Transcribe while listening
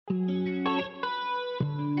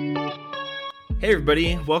Hey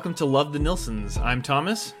everybody, welcome to Love the Nilsens. I'm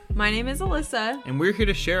Thomas. My name is Alyssa. And we're here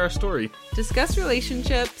to share our story. Discuss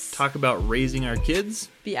relationships. Talk about raising our kids.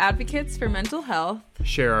 Be advocates for mental health.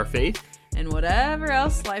 Share our faith. And whatever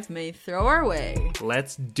else life may throw our way.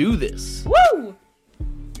 Let's do this. Woo!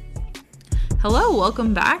 Hello,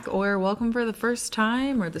 welcome back, or welcome for the first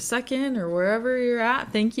time, or the second, or wherever you're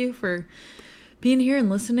at. Thank you for being here and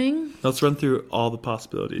listening. Let's run through all the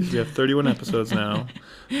possibilities. We have 31 episodes now.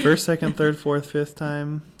 First, second, third, fourth, fifth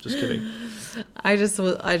time. Just kidding. I just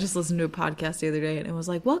listened to a podcast the other day, and it was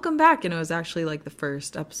like, welcome back. And it was actually like the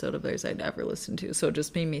first episode of theirs I'd ever listened to. So it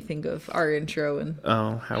just made me think of our intro and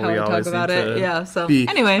how we always talk about it. Yeah. So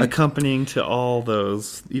anyway, accompanying to all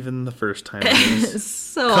those, even the first timers.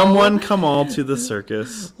 So come one, come all to the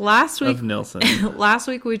circus. Of Nilsen. Last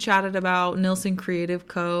week we chatted about Nilsen Creative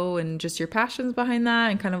Co. and just your passions behind that,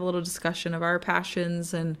 and kind of a little discussion of our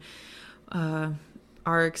passions and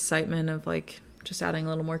our excitement of like just adding a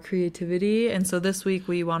little more creativity. And so this week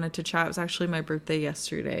we wanted to chat. It was actually my birthday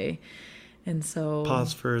yesterday, and so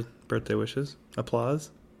pause for birthday wishes. Applause.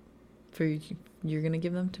 You're gonna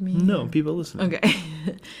give them to me? No, people listening. Okay.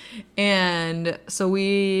 And so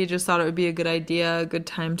we just thought it would be a good idea, a good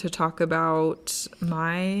time to talk about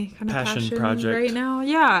my kind of passion project right now.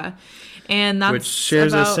 Yeah. And that's which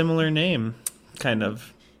shares a similar name, kind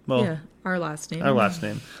of. Well, yeah, our last name.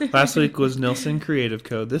 Last week was Nilsen Creative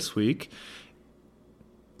Co. This week,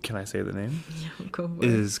 can I say the name? Yeah, go for it.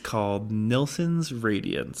 Is called Nilsen's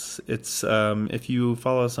Radiance. It's if you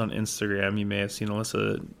follow us on Instagram, you may have seen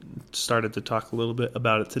Alyssa started to talk a little bit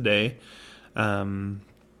about it today. But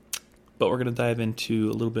we're going to dive into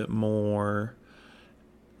a little bit more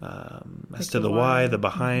as to the why, the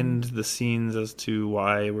behind the scenes as to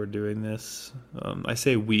why we're doing this. I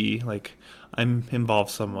say we, like I'm involved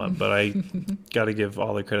somewhat, but I got to give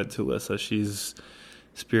all the credit to Alyssa. She's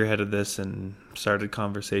spearheaded this and started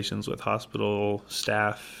conversations with hospital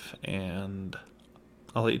staff, and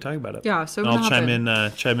I'll let you talk about it. Yeah, so I'll chime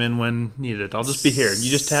in when needed. I'll just be here. You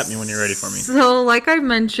just tap me when you're ready for me. So, like I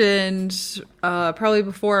mentioned, probably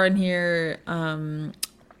before on here,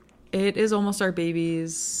 it is almost our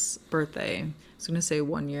baby's birthday. I was going to say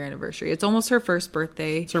 1 year anniversary. It's almost her first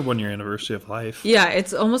birthday. It's her 1 year anniversary of life. Yeah,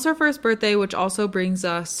 it's almost her first birthday, which also brings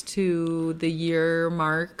us to the year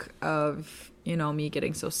mark of, you know, me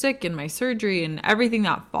getting so sick and my surgery and everything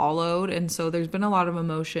that followed. And so there's been a lot of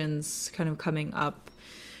emotions kind of coming up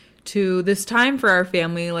to this time for our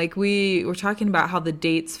family. Like we were talking about how the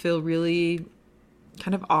dates feel really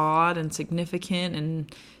kind of odd and significant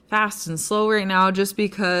and fast and slow right now, just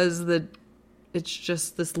because it's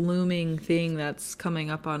just this looming thing that's coming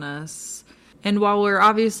up on us. And while we're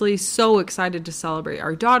obviously so excited to celebrate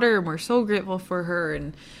our daughter, and we're so grateful for her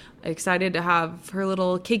and excited to have her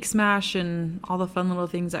little cake smash and all the fun little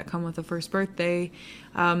things that come with the first birthday,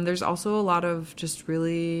 there's also a lot of just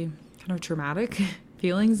really kind of traumatic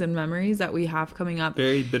feelings and memories that we have coming up.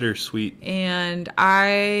 Very bittersweet. And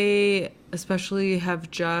I especially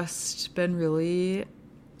have just been really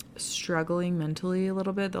struggling mentally a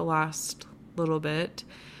little bit the last little bit.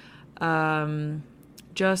 Last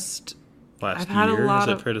I've had year? a lot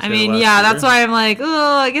Is of, it fair to I say mean, last yeah, year? that's why I'm like,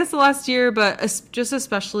 oh, I guess the last year, but just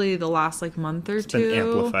especially the last like month or two. It's been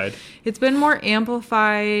amplified. It's been more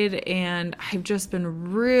amplified, and I've just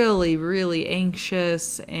been really, really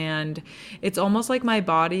anxious, and it's almost like my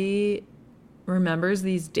body remembers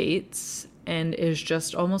these dates and is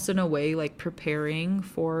just almost in a way like preparing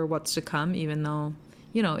for what's to come, even though,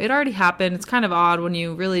 you know, it already happened. It's kind of odd when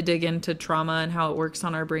you really dig into trauma and how it works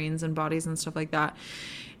on our brains and bodies and stuff like that.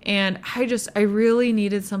 And I really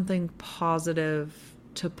needed something positive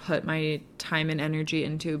to put my time and energy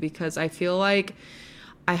into, because I feel like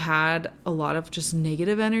I had a lot of just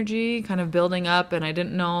negative energy kind of building up, and I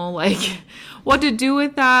didn't know like what to do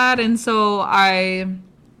with that. And so I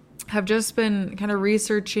have just been kind of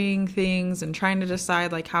researching things and trying to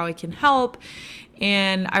decide like how I can help.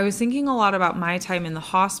 And I was thinking a lot about my time in the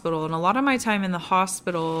hospital, and a lot of my time in the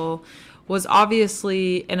hospital was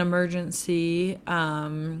obviously an emergency,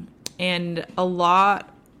 and a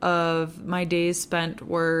lot of my days spent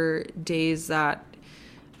were days that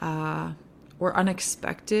were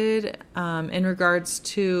unexpected in regards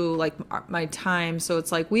to like my time. So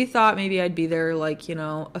it's like we thought maybe I'd be there like, you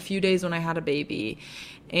know, a few days when I had a baby,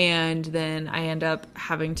 and then I end up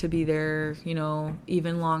having to be there, you know,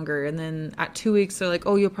 even longer. And then at 2 weeks, they're like,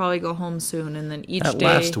 oh, you'll probably go home soon. And then each day...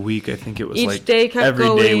 last week, I think it was each like day kept every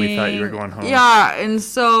going. day we thought you were going home. Yeah, and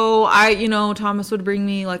so Thomas would bring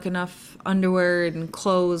me like enough underwear and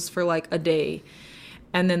clothes for like a day.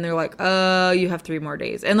 And then they're like, oh, you have 3 more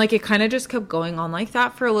days. And like it kind of just kept going on like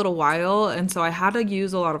that for a little while. And so I had to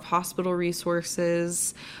use a lot of hospital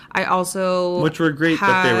resources. I also Which were great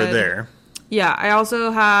that they were there. Yeah, I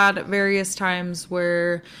also had various times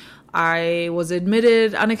where I was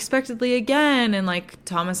admitted unexpectedly again, and like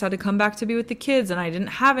Thomas had to come back to be with the kids and I didn't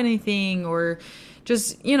have anything, or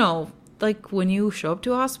just, you know, like when you show up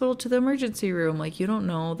to a hospital, to the emergency room, like you don't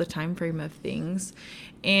know the time frame of things.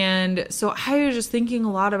 And so I was just thinking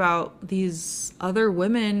a lot about these other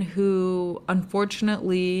women who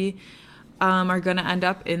unfortunately are going to end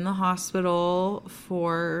up in the hospital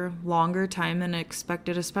for longer time than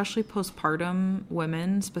expected, especially postpartum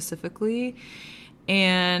women specifically.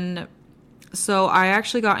 And so I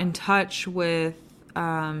actually got in touch with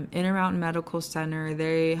Intermountain Medical Center.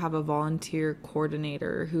 They have a volunteer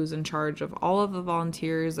coordinator who's in charge of all of the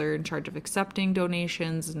volunteers. They're in charge of accepting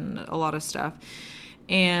donations and a lot of stuff.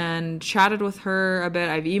 And chatted with her a bit.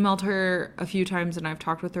 I've emailed her a few times and I've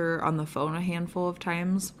talked with her on the phone a handful of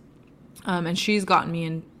times. And she's gotten me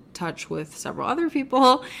in touch with several other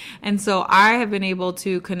people. And so I have been able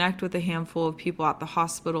to connect with a handful of people at the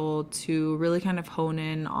hospital to really kind of hone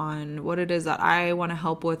in on what it is that I want to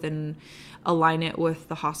help with and align it with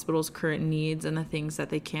the hospital's current needs and the things that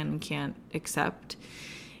they can and can't accept.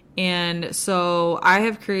 And so I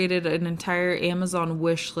have created an entire Amazon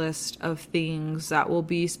wish list of things that will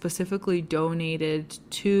be specifically donated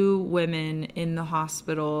to women in the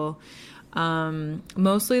hospital.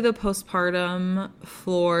 Mostly the postpartum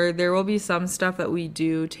floor. There will be some stuff that we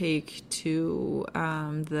do take to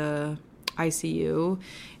the ICU,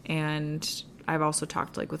 and I've also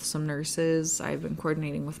talked like with some nurses. I've been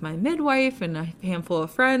coordinating with my midwife and a handful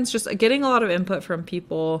of friends, just getting a lot of input from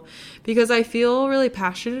people because I feel really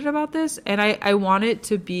passionate about this, and I want it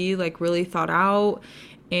to be like really thought out,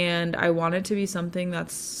 and I want it to be something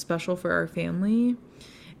that's special for our family.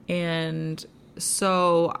 And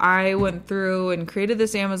so I went through and created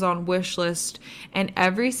this Amazon wish list, and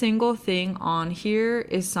every single thing on here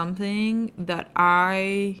is something that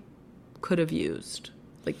I could have used.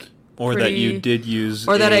 Like, or that you did use,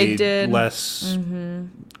 or that I did less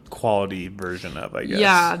quality version of, I guess.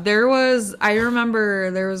 Yeah, I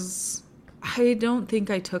remember I don't think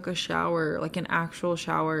I took a shower, like an actual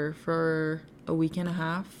shower, for a week and a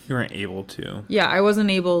half. You weren't able to. Yeah, I wasn't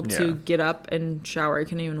able to get up and shower. I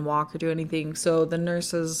couldn't even walk or do anything. So the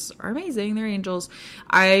nurses are amazing. They're angels.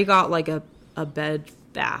 I got like a bed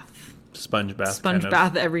bath. Sponge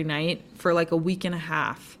bath every night for like a week and a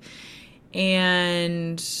half.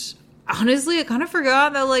 And honestly, I kind of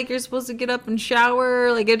forgot that like you're supposed to get up and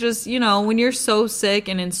shower. Like it just, you know, when you're so sick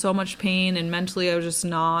and in so much pain, and mentally I was just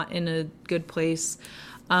not in a good place.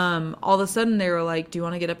 All of a sudden they were like, do you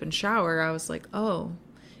want to get up and shower? I was like, oh,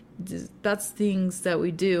 that's things that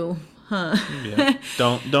we do, huh? Yeah.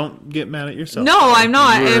 Don't get mad at yourself. No, I'm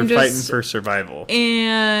not. I'm just fighting for survival.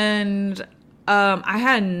 And I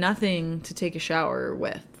had nothing to take a shower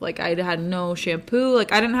with. Like I had no shampoo.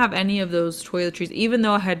 Like I didn't have any of those toiletries, even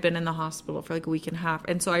though I had been in the hospital for like a week and a half.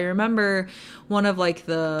 And so I remember one of like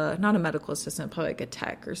not a medical assistant, probably like a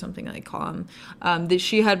tech or something that they call them, that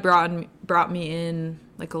she had brought me in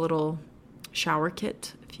like a little shower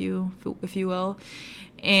kit, if you will,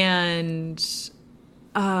 and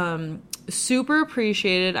super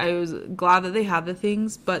appreciated. I was glad that they had the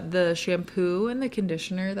things, but the shampoo and the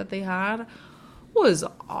conditioner that they had was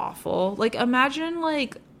awful. Like imagine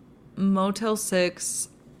like Motel 6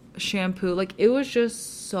 shampoo. Like it was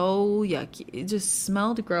just so yucky. It just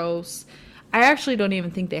smelled gross. I actually don't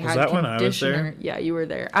even think they had conditioner. When I was there? Yeah, you were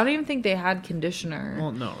there. I don't even think they had conditioner.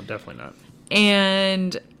 Well, no, definitely not.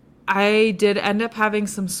 And I did end up having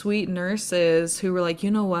some sweet nurses who were like,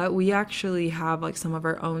 you know what? We actually have like some of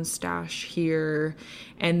our own stash here.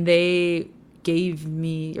 And they gave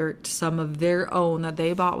me some of their own that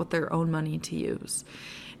they bought with their own money to use.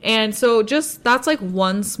 And so just that's like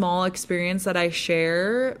one small experience that I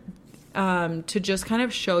share to just kind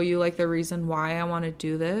of show you like the reason why I want to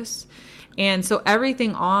do this. And so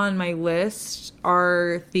everything on my list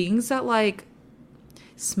are things that like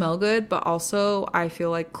smell good, but also I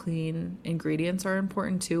feel like clean ingredients are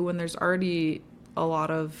important too when there's already a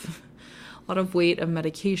lot of weight of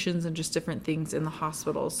medications and just different things in the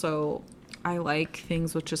hospital. So I like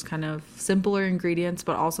things with just kind of simpler ingredients,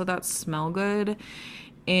 but also that smell good.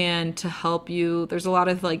 And to help you, there's a lot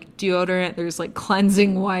of like deodorant, there's like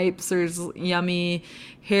cleansing wipes, there's yummy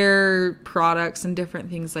hair products and different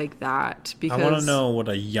things like that. Because I want to know what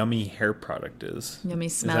a yummy hair product is. Yummy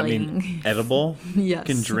smelling. Does that mean edible? Yes.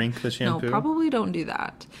 You can drink the shampoo? No, probably don't do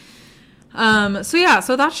that.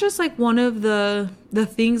 So that's just like one of the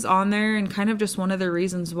things on there, and kind of just one of the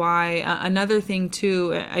reasons why. Another thing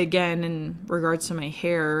too, again, in regards to my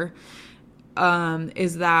hair,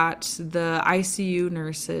 is that the ICU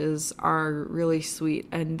nurses are really sweet,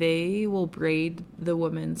 and they will braid the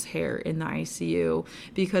women's hair in the ICU,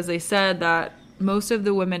 because they said that most of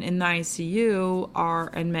the women in the ICU are,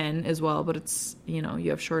 and men as well, but it's, you know, you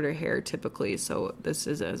have shorter hair typically, so this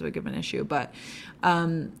isn't as big of an issue, but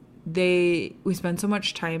we spend so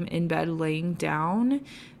much time in bed laying down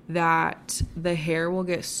that the hair will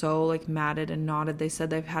get so like matted and knotted. They said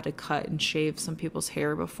they've had to cut and shave some people's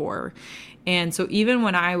hair before. And so even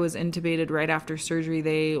when I was intubated right after surgery,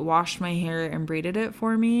 they washed my hair and braided it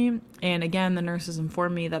for me. And again, the nurses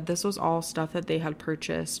informed me that this was all stuff that they had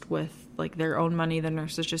purchased with like their own money. The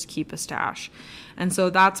nurses just keep a stash. And so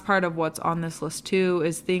that's part of what's on this list too,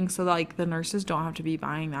 is things so like the nurses don't have to be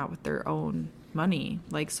buying that with their own money.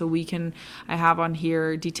 Like, so I have on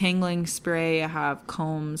here detangling spray, I have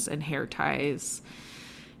combs and hair ties,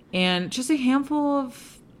 and just a handful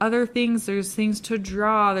of other things. There's things to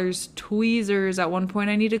draw, there's tweezers. At one point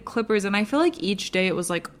I needed clippers, and I feel like each day it was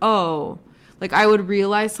like, oh, like I would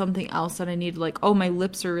realize something else that I needed, like, oh, my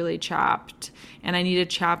lips are really chapped and I needed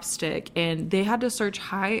chapstick, and they had to search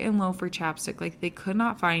high and low for chapstick. Like, they could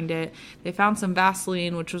not find it. They found some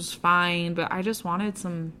Vaseline, which was fine, but I just wanted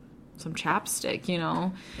some chapstick, you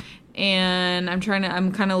know. And I'm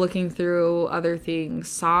kind of looking through other things,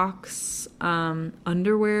 socks,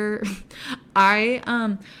 underwear.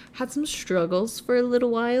 I had some struggles for a little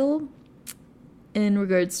while in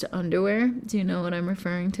regards to underwear. Do you know what I'm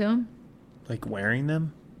referring to? Like wearing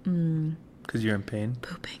them? Because you're in pain?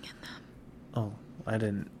 Pooping in them. Oh, I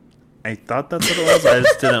didn't. I thought that's what it was. I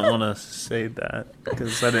just didn't want to say that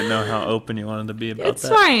because I didn't know how open you wanted to be about it's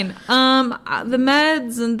that. It's fine. The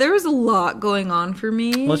meds, and there was a lot going on for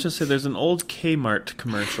me. Let's just say there's an old Kmart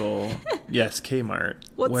commercial. Yes, Kmart.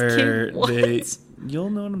 What's where what? You'll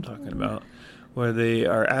know what I'm talking about. Where they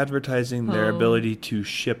are advertising their ability to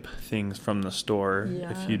ship things from the store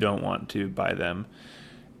if you don't want to buy them.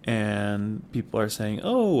 And people are saying,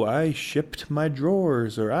 oh, I shipped my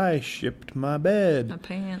drawers, or I shipped my bed. My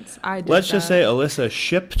pants. I did Let's that. just say Alyssa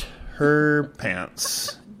shipped her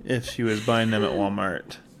pants if she was buying them at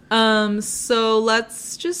Walmart. So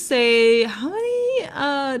let's just say, how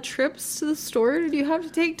many trips to the store did you have to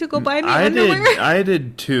take to go buy me underwear? I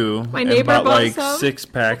did 2. My neighbor bought like some. 6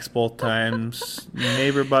 packs both times.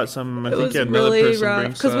 Neighbor bought some. I think was another really person rough.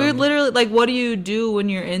 brings some. Because we would literally, like, what do you do when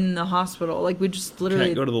you're in the hospital? Like, we just literally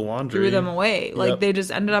can't go to the laundry. Threw them away. Like, they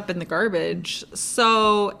just ended up in the garbage.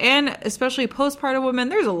 So, and especially postpartum women,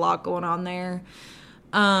 there's a lot going on there.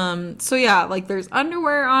 So yeah, like there's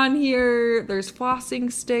underwear on here, there's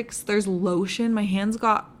flossing sticks, there's lotion. My hands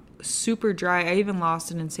got super dry. I even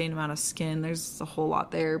lost an insane amount of skin. There's a whole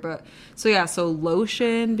lot there, but so yeah, so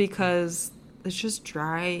lotion because it's just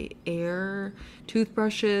dry air,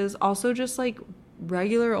 toothbrushes, also just like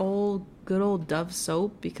regular good old Dove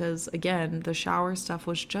soap because again, the shower stuff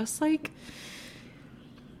was just like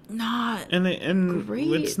not and great.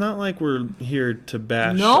 It's not like we're here to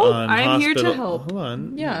bash on I'm hospital. Here to help. Hold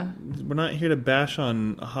on. Yeah. We're not here to bash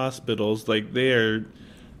on hospitals. Like they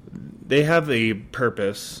have a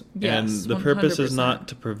purpose. Yes, and the 100%. purpose is not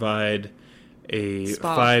to provide a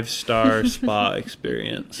spa. 5-star spa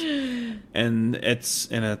experience. And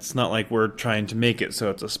it's not like we're trying to make it so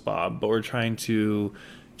it's a spa, but we're trying to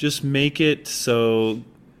just make it so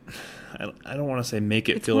I don't want to say make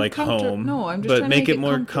it feel like home, no, I'm just but trying to make it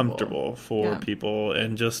more comfortable for people,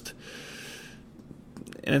 and it's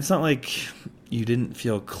not like you didn't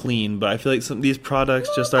feel clean, but I feel like some of these products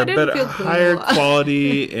just are better, higher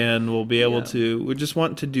quality, and we'll be able to. We just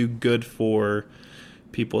want to do good for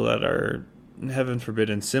people that are, heaven forbid,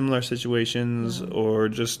 in similar situations or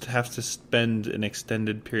just have to spend an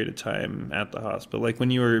extended period of time at the hospital. Like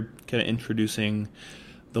when you were kind of introducing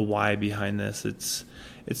the why behind this, it's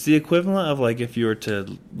the equivalent of like if you were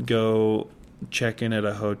to go check in at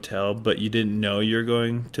a hotel, but you didn't know you're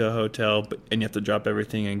going to a hotel, and you have to drop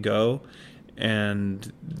everything and go,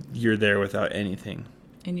 and you're there without anything.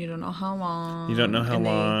 And you don't know how long. You don't know how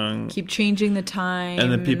long. Keep changing the time.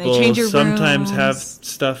 And the people they change your sometimes rooms. have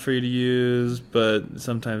stuff for you to use, but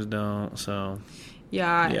sometimes don't. So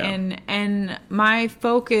yeah. And my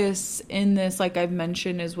focus in this, like I've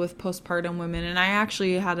mentioned, is with postpartum women. And I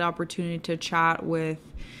actually had the opportunity to chat with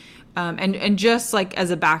and just like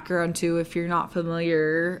as a background too, if you're not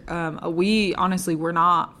familiar, we honestly were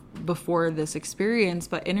not before this experience,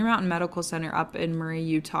 but Intermountain Medical Center up in Murray,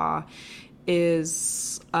 Utah,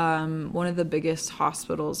 is one of the biggest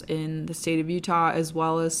hospitals in the state of Utah, as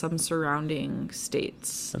well as some surrounding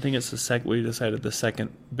states. I think it's we decided the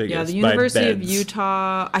second biggest. Yeah, the University by of beds.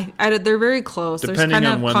 Utah. They're very close. Depending There's kind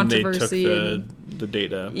on of when controversy. they took the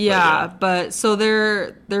data. Yeah, but so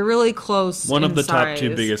they're really close. One of the top size.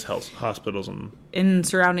 2 biggest hospitals in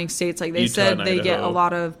surrounding states. Like they Utah said, and they get a Idaho.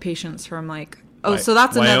 lot of patients from like. Oh, so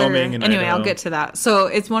that's Wyoming another. and Anyway, Idaho. I'll get to that. So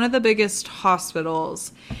it's one of the biggest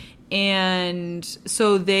hospitals. And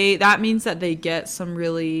so that means that they get some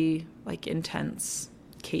really like intense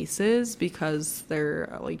cases because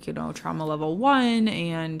they're like, trauma level 1,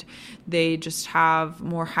 and they just have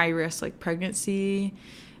more high risk like pregnancy.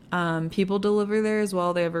 People deliver there as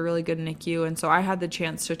well. They have a really good NICU. And so I had the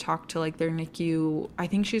chance to talk to like their NICU. I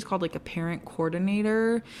think she's called like a parent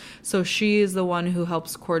coordinator. So she is the one who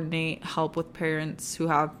helps help with parents who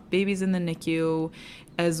have babies in the NICU,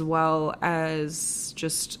 as well as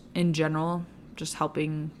just in general, just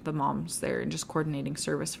helping the moms there and just coordinating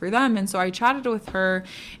service for them. And so I chatted with her,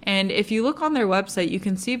 and if you look on their website, you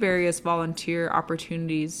can see various volunteer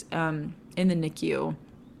opportunities in the NICU,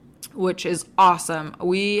 which is awesome.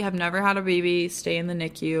 We have never had a baby stay in the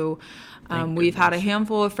NICU. We've had a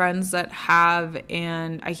handful of friends that have,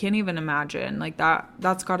 and I can't even imagine like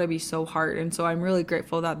that's got to be so hard. And so I'm really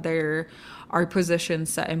grateful that there are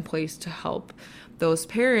positions set in place to help those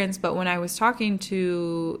parents. But when I was talking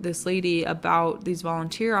to this lady about these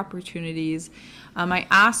volunteer opportunities, I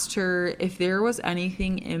asked her if there was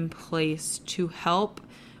anything in place to help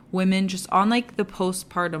women just on like the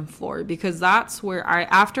postpartum floor, because that's where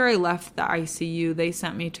after I left the ICU, they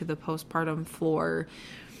sent me to the postpartum floor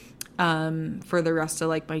for the rest of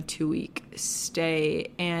like my 2-week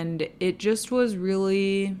stay. And it just was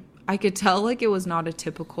really, I could tell like it was not a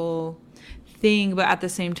typical thing, but at the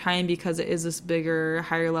same time, because it is this bigger,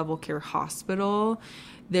 higher level care hospital,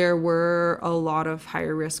 there were a lot of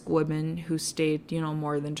higher risk women who stayed,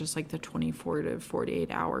 more than just like the 24 to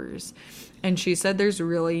 48 hours. And she said there's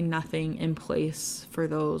really nothing in place for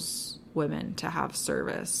those women to have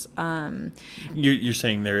service. You're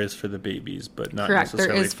saying there is for the babies, but not correct.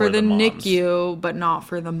 necessarily There is for the moms. NICU, but not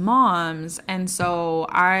for the moms. And so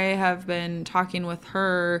I have been talking with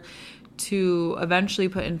her to eventually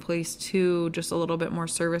put in place too, just a little bit more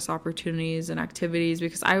service opportunities and activities,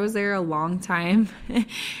 because I was there a long time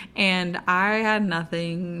and I had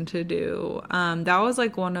nothing to do. That was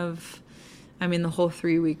like the whole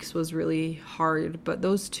 3 weeks was really hard, but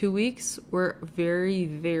those 2 weeks were very,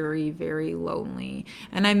 very, very lonely.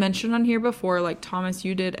 And I mentioned on here before, like, Thomas,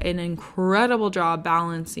 you did an incredible job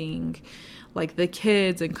balancing like the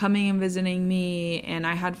kids and coming and visiting me, and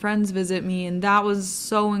I had friends visit me, and that was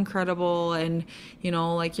so incredible. And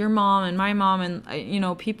like your mom and my mom,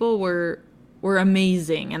 and people were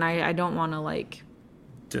amazing, and I don't want to like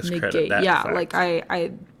discredit that fact.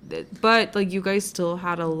 Like but like you guys still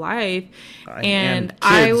had a life, and kids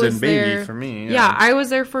I was and baby there for me. Yeah, I was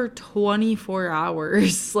there for 24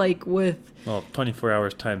 hours, like with 24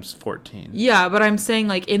 hours times 14. Yeah, but I'm saying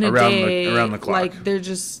like in a day, around the clock. Like there's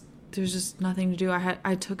just nothing to do.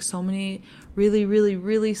 I took so many really, really,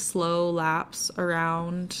 really slow laps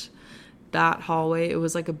around that hallway. It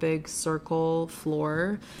was like a big circle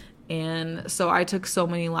floor. And so I took so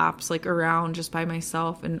many laps like around just by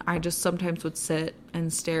myself, and I just sometimes would sit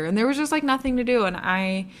and stare, and there was just like nothing to do. And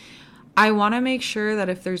I want to make sure that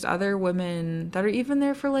if there's other women that are even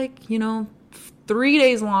there for like, 3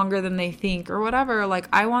 days longer than they think or whatever, like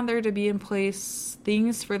I want there to be in place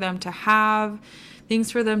things for them to have, things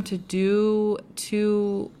for them to do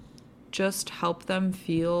to just help them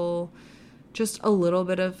feel just a little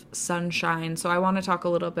bit of sunshine. So I want to talk a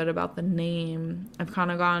little bit about the name. I've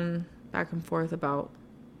kind of gone back and forth about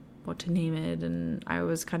what to name it, and I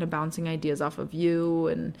was kind of bouncing ideas off of you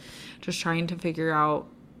and just trying to figure out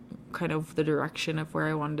kind of the direction of where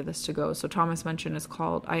I wanted this to go. So Thomas mentioned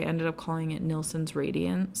I ended up calling it Nilsen's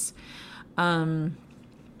Radiance.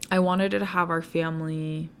 I wanted to have our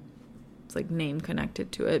family like name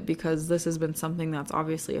connected to it, because this has been something that's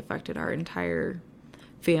obviously affected our entire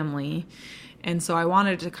family. And so I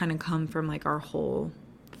wanted to kind of come from like our whole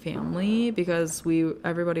family, because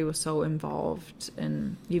everybody was so involved,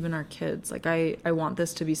 and even our kids. Like I want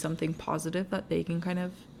this to be something positive that they can kind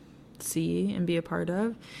of see and be a part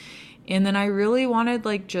of. And then I really wanted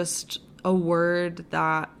like just a word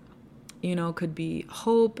that could be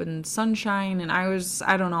hope and sunshine. And I was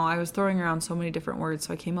throwing around so many different words.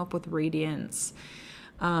 So I came up with Radiance,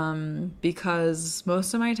 because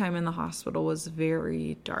most of my time in the hospital was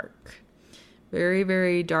very dark, very,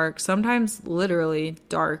 very dark, sometimes literally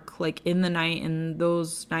dark, like in the night. And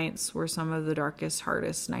those nights were some of the darkest,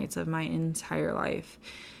 hardest nights of my entire life.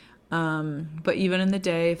 But even in the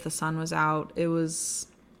day, if the sun was out, it was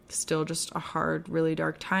still just a hard, really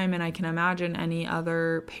dark time. And I can imagine any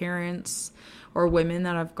other parents or women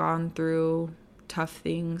that have gone through tough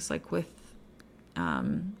things, like with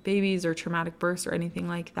babies or traumatic births or anything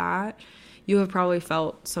like that, you have probably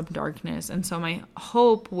felt some darkness. And so my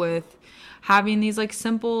hope with having these like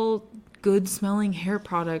simple, good smelling hair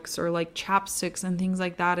products or like chapsticks and things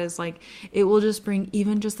like that is like, it will just bring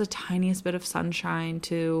even just the tiniest bit of sunshine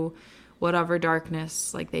to whatever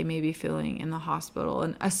darkness like they may be feeling in the hospital.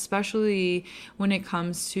 And especially when it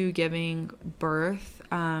comes to giving birth,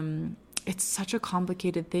 it's such a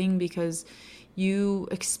complicated thing because you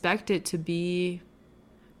expect it to be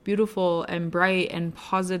beautiful and bright and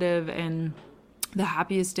positive and the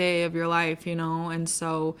happiest day of your life, you know? And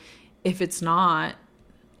so if it's not,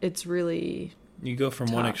 it's really you go from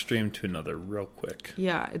tough. One extreme to another real quick.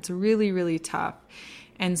 Yeah, it's really, really tough.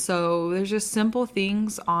 And so there's just simple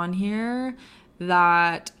things on here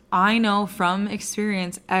that I know from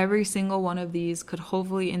experience, every single one of these could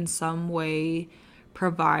hopefully in some way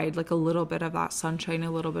provide like a little bit of that sunshine, a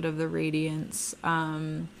little bit of the radiance.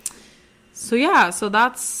 So yeah, so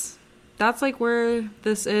that's like where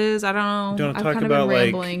this is. I don't know. Do you want to I've talk kind about of been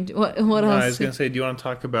rambling. What else? I was going to say, do you want to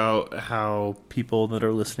talk about how people that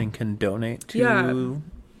are listening can donate to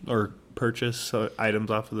or purchase items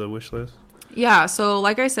off of the wish list? Yeah, so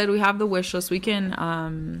like I said, we have the wish list. We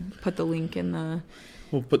can put the link in the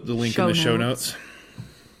We'll put the link in the show notes.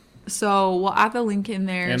 So we'll add the link in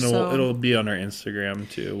there. And it'll be on our Instagram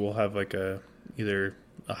too. We'll have like either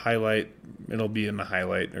a highlight. It'll be in the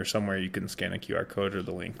highlight or somewhere you can scan a QR code or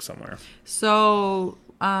the link somewhere. So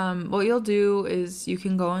what you'll do is you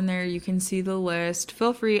can go in there. You can see the list.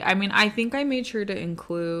 Feel free. I mean, I think I made sure to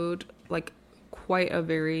include like quite a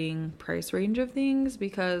varying price range of things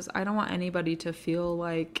because I don't want anybody to feel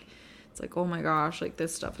like it's like, oh my gosh, like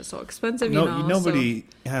this stuff is so expensive. Nobody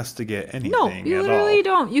has to get anything. No, you literally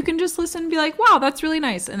don't. You can just listen and be like, wow, that's really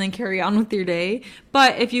nice, and then carry on with your day.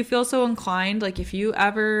 But if you feel so inclined, like if you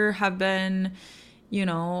ever have been,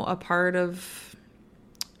 a part of,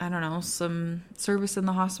 I don't know, some service in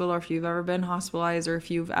the hospital, or if you've ever been hospitalized, or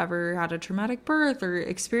if you've ever had a traumatic birth or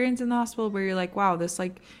experience in the hospital where you're like, wow, this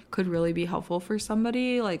like could really be helpful for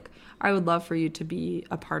somebody, like I would love for you to be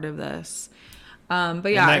a part of this.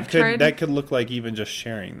 But yeah, that could look like even just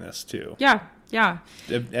sharing this too. Yeah.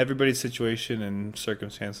 Everybody's situation and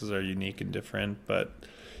circumstances are unique and different, but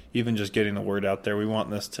even just getting the word out there, we want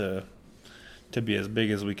this to be as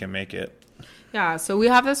big as we can make it. Yeah, so we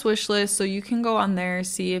have this wish list, so you can go on there,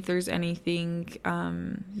 see if there's anything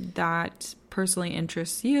that personally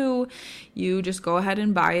interests you. You just go ahead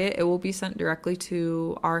and buy it. It will be sent directly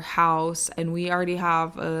to our house, and we already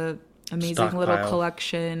have a amazing stockpile. Little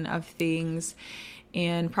collection of things,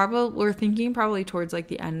 and we're thinking probably towards like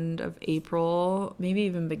the end of April, maybe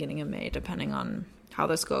even beginning of May, depending on how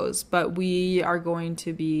this goes. But we are going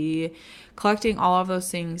to be collecting all of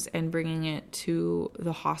those things and bringing it to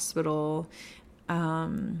the hospital.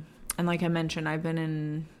 And like I mentioned, I've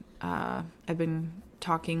been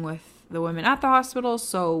talking with the women at the hospital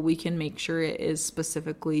so we can make sure it is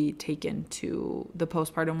specifically taken to the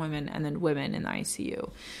postpartum women and then women in the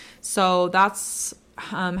ICU. So that's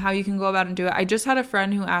how you can go about and do it. I just had a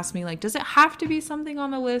friend who asked me, like, does it have to be something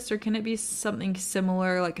on the list or can it be something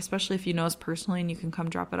similar? Like, especially if you know us personally and you can come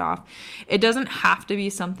drop it off. It doesn't have to be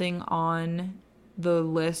something on the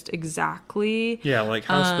list exactly. Yeah, like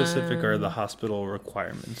how specific are the hospital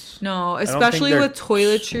requirements? No, especially with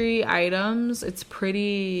toiletry items, it's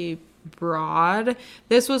pretty broad.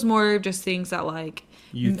 This was more just things that like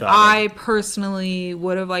I personally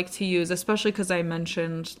would have liked to use, especially because I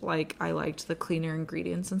mentioned like I liked the cleaner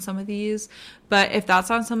ingredients in some of these. But if that's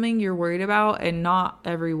not something you're worried about, and not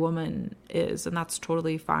every woman is, and that's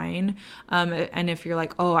totally fine. And if you're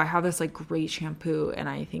like, oh, I have this like great shampoo and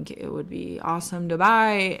I think it would be awesome to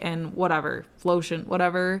buy, and whatever, lotion,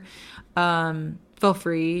 whatever, feel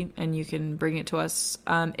free and you can bring it to us.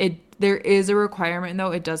 There is a requirement though.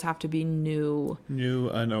 It does have to be new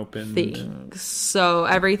unopened things. So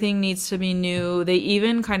everything needs to be new. They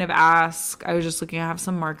even kind of ask, I was just looking, I have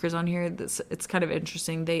some markers on here. It's kind of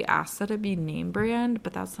interesting. They ask that it be name brand,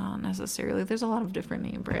 but that's not necessarily, there's a lot of different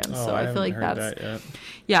name brands. So I feel like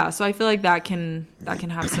so I feel like that can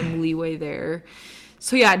have some leeway there.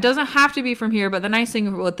 So yeah, it doesn't have to be from here, but the nice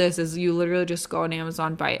thing with this is you literally just go on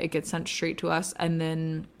Amazon, buy it, it gets sent straight to us, and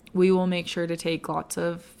then we will make sure to take lots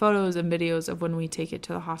of photos and videos of when we take it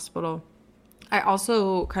to the hospital. I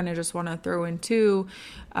also kind of just want to throw in too,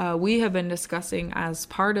 we have been discussing as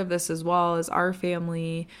part of this as well as our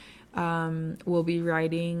family, We'll be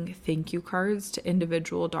writing thank you cards to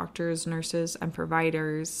individual doctors, nurses, and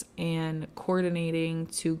providers, and coordinating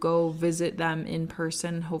to go visit them in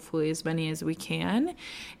person, hopefully as many as we can,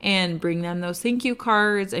 and bring them those thank you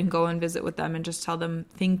cards and go and visit with them and just tell them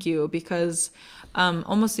thank you. Because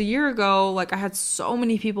almost a year ago, like, I had so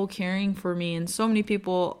many people caring for me, and so many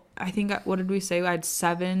people, I think, what did we say? I had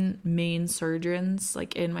 7 main surgeons,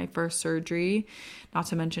 like, in my first surgery, not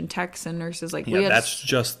to mention techs and nurses. Like, yeah, that's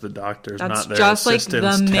just the doctors, that's not their just assistants,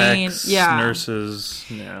 like the main, techs, yeah, nurses.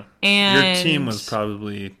 Yeah, and your team was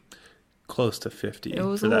probably close to 50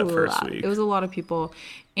 for that first week. It was a lot of people,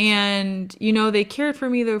 and you know, they cared for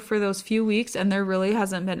me though for those few weeks, and there really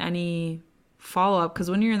hasn't been any follow up, because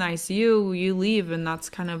when you're in the ICU, you leave, and that's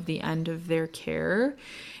kind of the end of their care.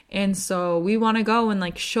 And so we want to go and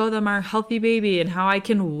like show them our healthy baby and how I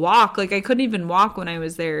can walk. Like, I couldn't even walk when I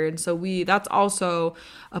was there. And so that's also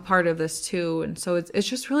a part of this too. And so it's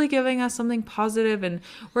just really giving us something positive. And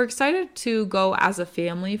we're excited to go as a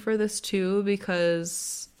family for this too,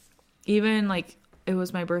 because even like, it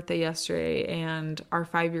was my birthday yesterday, and our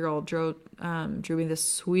 5-year-old drew me the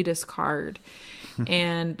sweetest card.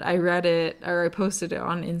 And I read it, or I posted it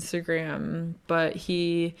on Instagram, but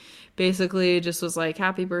he basically just was like,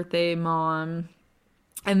 happy birthday, Mom.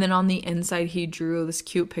 And then on the inside, he drew this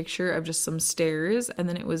cute picture of just some stairs. And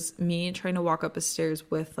then it was me trying to walk up the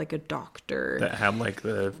stairs with like a doctor. That had like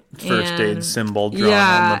the first aid symbol drawn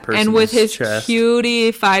on the person's and with his chest.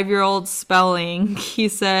 cutie 5-year-old spelling, he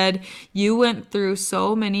said, you went through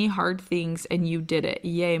so many hard things and you did it.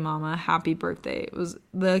 Yay, Mama. Happy birthday. It was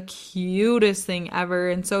the cutest thing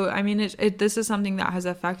ever. And so, I mean, this is something that has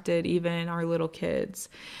affected even our little kids.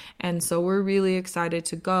 And so we're really excited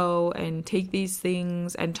to go and take these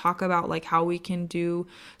things and talk about like how we can do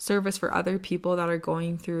service for other people that are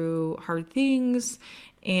going through hard things,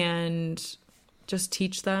 and just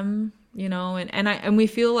teach them, you know, and we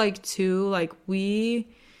feel like too, like we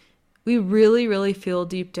really, really feel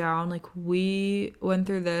deep down, like we went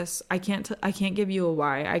through this. I can't give you a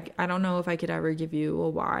why. I don't know if I could ever give you a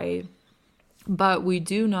why, but we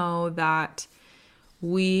do know that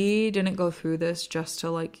we didn't go through this just to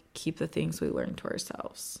like keep the things we learned to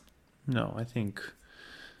ourselves. No, I think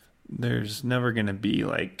there's never going to be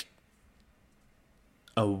like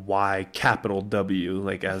a why, capital W,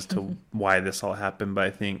 like as to why this all happened. But I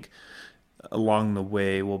think along the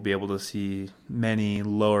way, we'll be able to see many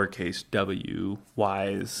lowercase w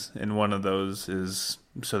whys. And one of those is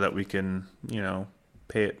so that we can, you know,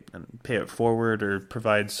 pay it forward, or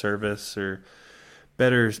provide service, or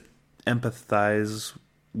better empathize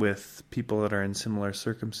with people that are in similar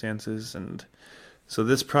circumstances. And so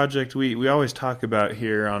this project, we always talk about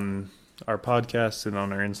here on our podcast and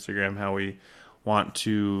on our Instagram, how we want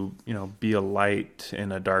to, you know, be a light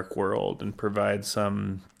in a dark world and provide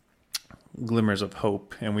some glimmers of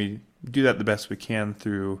hope. And we do that the best we can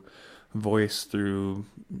through voice, through,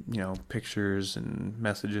 you know, pictures and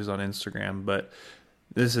messages on Instagram. But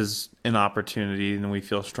this is an opportunity, and we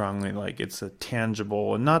feel strongly like it's a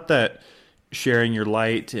tangible, and not that sharing your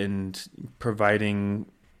light and providing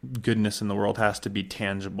goodness in the world has to be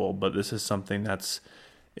tangible, but this is something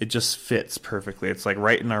it just fits perfectly. It's like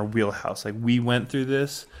right in our wheelhouse. Like, we went through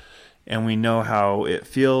this and we know how it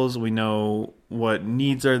feels. We know what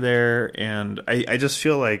needs are there. And I just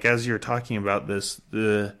feel like as you're talking about this,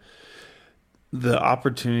 the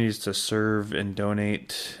opportunities to serve and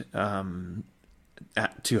donate,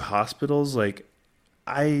 to hospitals, like,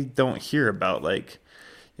 I don't hear about, like,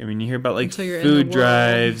 I mean, you hear about like food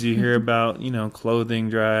drives, you hear about, you know, clothing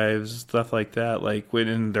drives, stuff like that, like,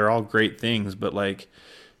 and they're all great things, but like,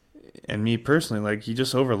 and me personally, like, you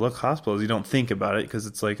just overlook hospitals. You don't think about it because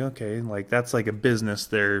it's like, okay, like, that's like a business.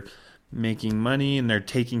 They're making money and they're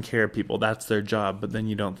taking care of people. That's their job. But then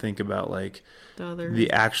you don't think about like the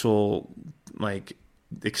actual like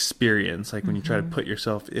experience, like when you try to put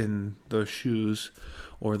yourself in those shoes,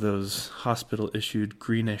 or those hospital-issued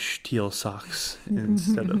greenish teal socks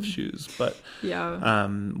instead of shoes. But yeah,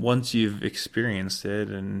 once you've experienced it,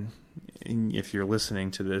 and if you're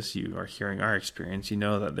listening to this, you are hearing our experience, you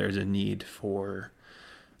know that there's a need for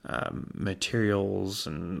materials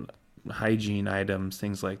and hygiene items,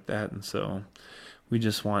 things like that. And so we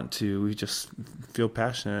just feel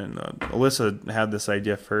passionate. And Alyssa had this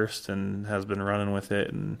idea first and has been running with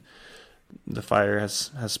it, and the fire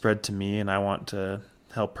has spread to me, and I want to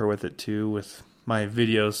help her with it too, with my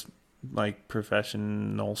videos, like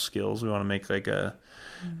professional skills. We want to make like a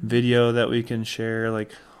video that we can share,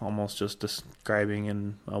 like almost just describing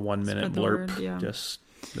in a 1-minute blurb, just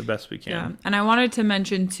the best we can. Yeah. And I wanted to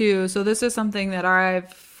mention too, so this is something that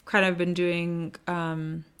I've kind of been doing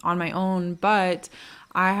on my own, but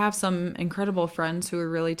I have some incredible friends who are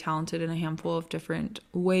really talented in a handful of different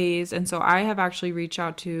ways. And so I have actually reached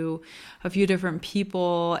out to a few different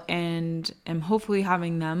people and am hopefully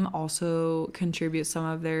having them also contribute some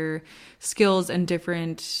of their skills and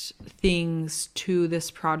different things to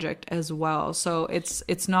this project as well. So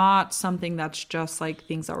it's not something that's just like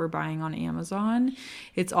things that we're buying on Amazon.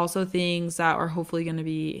 It's also things that are hopefully going to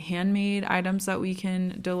be handmade items that we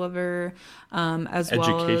can deliver, as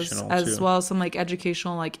well as some like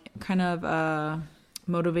educational, like kind of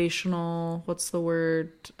motivational, what's the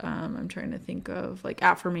word, I'm trying to think of, like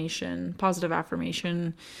positive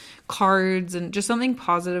affirmation cards, and just something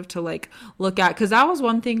positive to like look at, because that was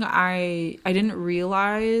one thing I didn't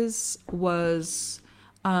realize was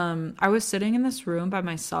I was sitting in this room by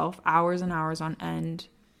myself hours and hours on end,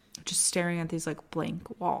 just staring at these like blank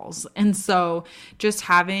walls. And so just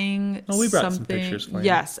having we brought some pictures for you.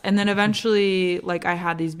 Yes. And then eventually, like, I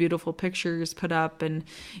had these beautiful pictures put up, and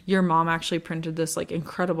your mom actually printed this like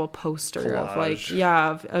incredible poster collage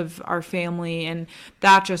of our family, and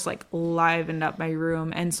that just like livened up my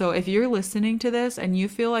room. And so if you're listening to this and you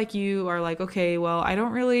feel like you are like, okay, well, I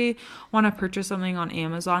don't really want to purchase something on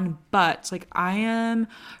Amazon, but like I am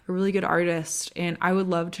a really good artist and I would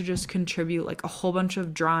love to just contribute like a whole bunch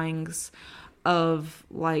of drawings of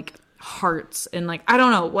like hearts and like, I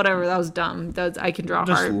don't know, whatever, that was dumb. I can draw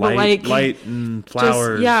just heart, light, but like light and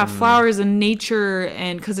flowers. Flowers and nature,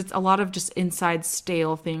 and because it's a lot of just inside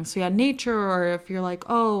stale things. So yeah, nature, or if you're like,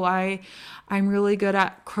 oh, I'm really good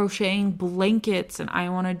at crocheting blankets and I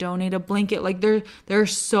want to donate a blanket. Like there are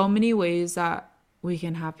so many ways that we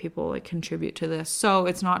can have people like contribute to this. So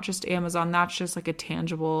it's not just Amazon. That's just like a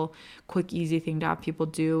tangible, quick, easy thing to have people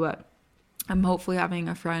do. But I'm hopefully having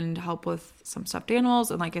a friend help with some stuffed animals,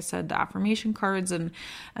 and like I said, the affirmation cards, and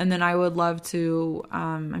then I would love to,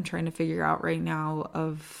 I'm trying to figure out right now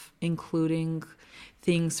of including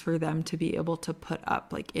things for them to be able to put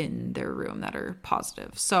up like in their room that are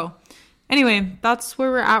positive. So anyway, that's where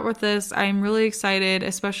we're at with this. I'm really excited,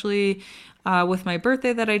 especially with my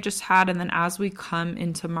birthday that I just had. And then as we come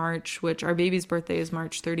into March, which our baby's birthday is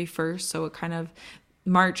March 31st. So it kind of,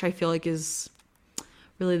 March I feel like is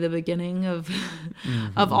really the beginning of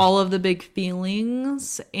of all of the big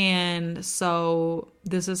feelings. And so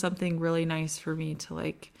this is something really nice for me to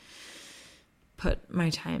like put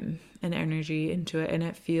my time and energy into it. And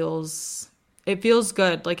it feels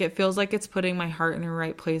good. Like it feels like it's putting my heart in the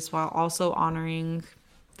right place while also honoring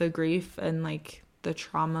the grief and like the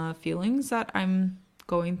trauma feelings that I'm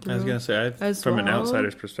going through. I was going to say, from an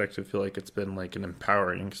outsider's perspective, feel like it's been like an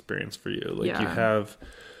empowering experience for you. Like you have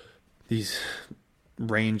these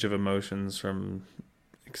range of emotions from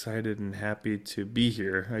excited and happy to be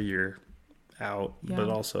here a year out, but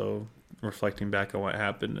also reflecting back on what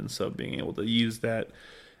happened. And so being able to use that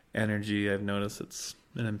energy, I've noticed it's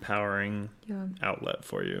an empowering outlet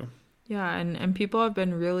for you. Yeah, and people have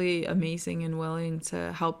been really amazing and willing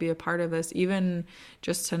to help be a part of this. Even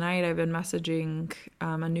just tonight, I've been messaging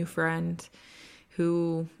a new friend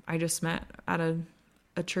who I just met at a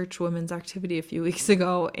church women's activity a few weeks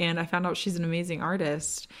ago, and I found out she's an amazing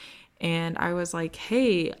artist. And I was like,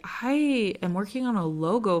 hey, I am working on a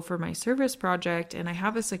logo for my service project, and I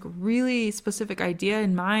have this like really specific idea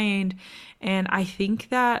in mind, and I think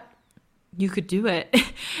that you could do it.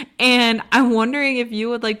 And I'm wondering if you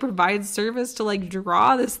would like provide service to like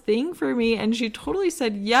draw this thing for me. And she totally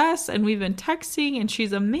said yes. And we've been texting, and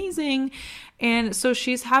she's amazing. And so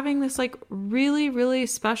she's having this like really, really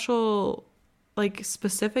special, like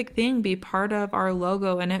specific thing be part of our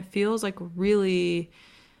logo. And it feels like really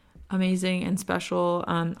amazing and special.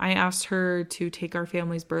 I asked her to take our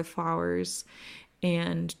family's birth flowers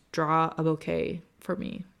and draw a bouquet for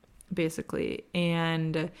me, basically.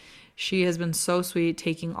 And she has been so sweet,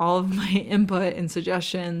 taking all of my input and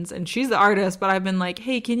suggestions. And she's the artist, but I've been like,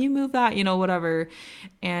 hey, can you move that? You know, whatever.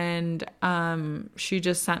 And she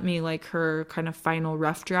just sent me like her kind of final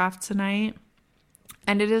rough draft tonight.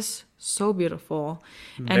 And it is so beautiful.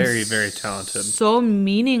 Very, very talented. So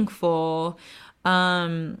meaningful.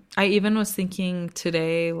 I even was thinking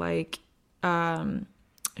today, like,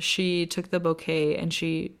 she took the bouquet and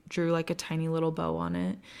she drew like a tiny little bow on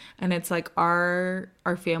it. And it's like our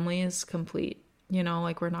family is complete, you know,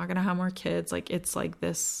 like we're not going to have more kids. Like it's like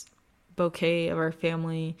this bouquet of our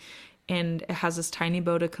family, and it has this tiny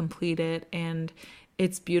bow to complete it. And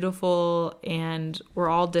it's beautiful, and we're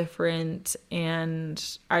all different. And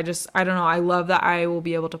I don't know. I love that I will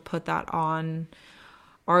be able to put that on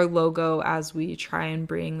our logo as we try and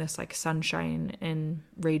bring this like sunshine and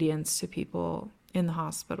radiance to people in the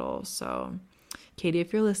hospital. So Katie,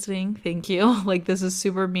 if you're listening, thank you. Like this is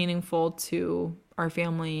super meaningful to our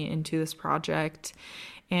family into this project.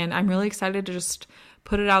 And I'm really excited to just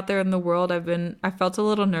put it out there in the world. I felt a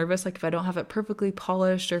little nervous, like if I don't have it perfectly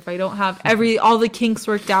polished or if I don't have all the kinks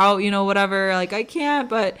worked out, whatever, like I can't,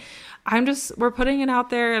 but we're putting it out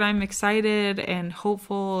there and I'm excited and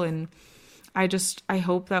hopeful. And I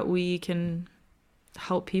hope that we can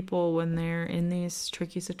help people when they're in these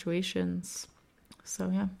tricky situations. So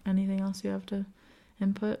yeah, anything else you have to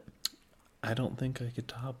input? I don't think I could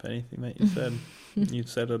top anything that you said. You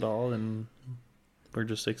said it all, and we're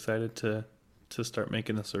just excited to start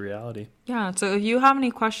making this a reality. Yeah, so if you have any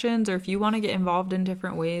questions or if you want to get involved in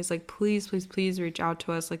different ways, like please reach out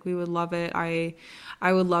to us. Like we would love it. I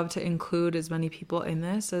would love to include as many people in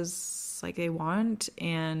this as like they want.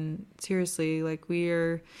 And seriously, like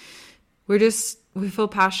we feel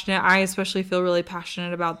passionate. I especially feel really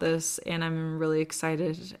passionate about this, and I'm really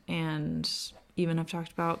excited, and even have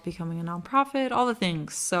talked about becoming a nonprofit, all the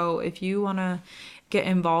things. So if you want to get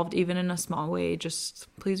involved even in a small way, just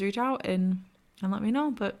please reach out and let me know.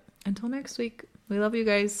 But until next week, we love you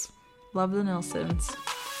guys. Love the Nilsens.